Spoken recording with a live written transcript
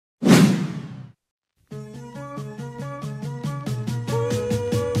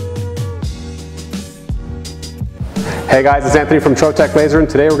Hey guys, it's Anthony from Trotec Laser, and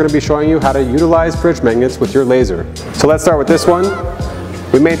today we're going to be showing you how to utilize bridge magnets with your laser. So let's start with this one.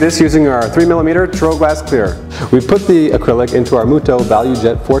 We made this using our 3mm TroGlass Clear. We put the acrylic into our Mutoh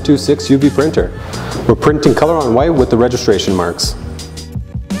ValueJet 426 UV printer. We're printing color on white with the registration marks.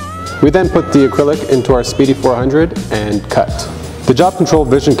 We then put the acrylic into our Speedy 400 and cut. The Job Control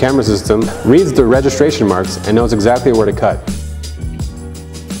Vision camera system reads the registration marks and knows exactly where to cut.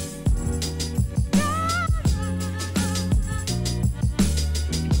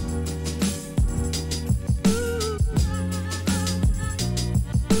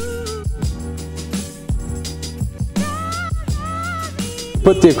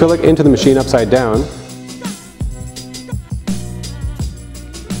 Put the acrylic into the machine upside down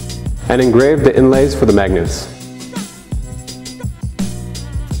and engrave the inlays for the magnets.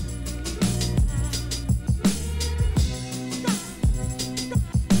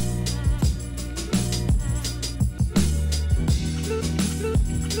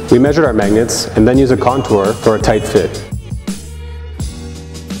 We measured our magnets and then use a contour for a tight fit.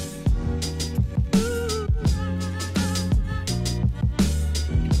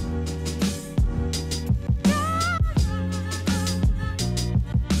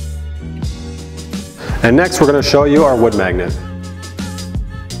 And next we're going to show you our wood magnet.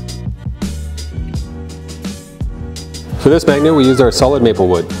 For this magnet we used our solid maple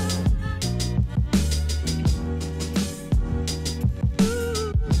wood.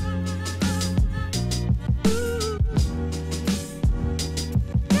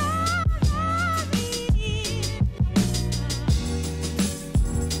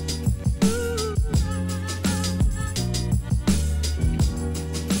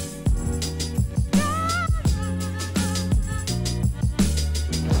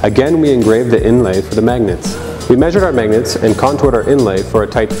 Again, we engraved the inlay for the magnets. We measured our magnets and contoured our inlay for a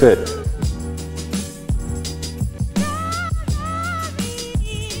tight fit.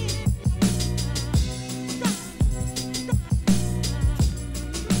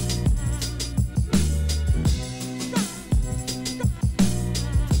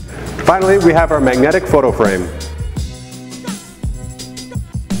 Finally, we have our magnetic photo frame.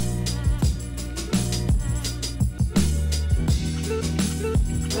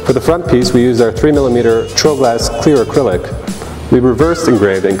 For the front piece, we used our 3mm TroGlass Clear acrylic. We reversed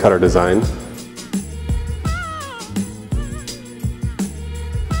engraved and cut our design.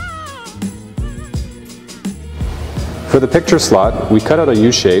 For the picture slot, we cut out a U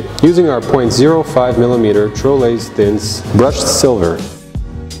shape using our 0.05mm TroLase thin brushed silver.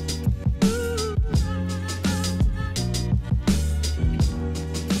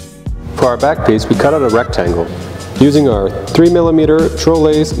 For our back piece, we cut out a rectangle using our 3mm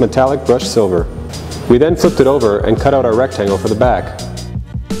TroLase metallic brushed silver. We then flipped it over and cut out our rectangle for the back.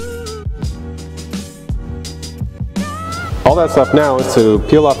 All that's left now is to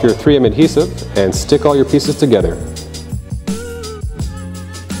peel off your 3M adhesive and stick all your pieces together.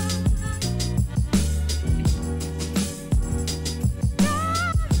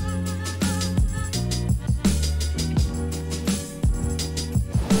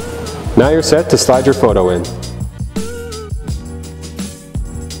 Now you're set to slide your photo in.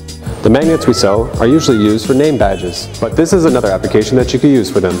 The magnets we sell are usually used for name badges, but this is another application that you could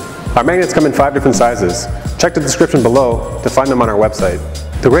use for them. Our magnets come in 5 different sizes. Check the description below to find them on our website.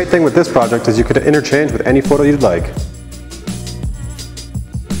 The great thing with this project is you could interchange with any photo you'd like.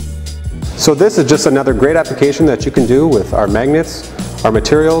 So this is just another great application that you can do with our magnets, our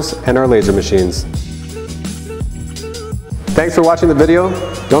materials, and our laser machines. Thanks for watching the video.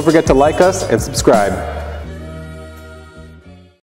 Don't forget to like us and subscribe.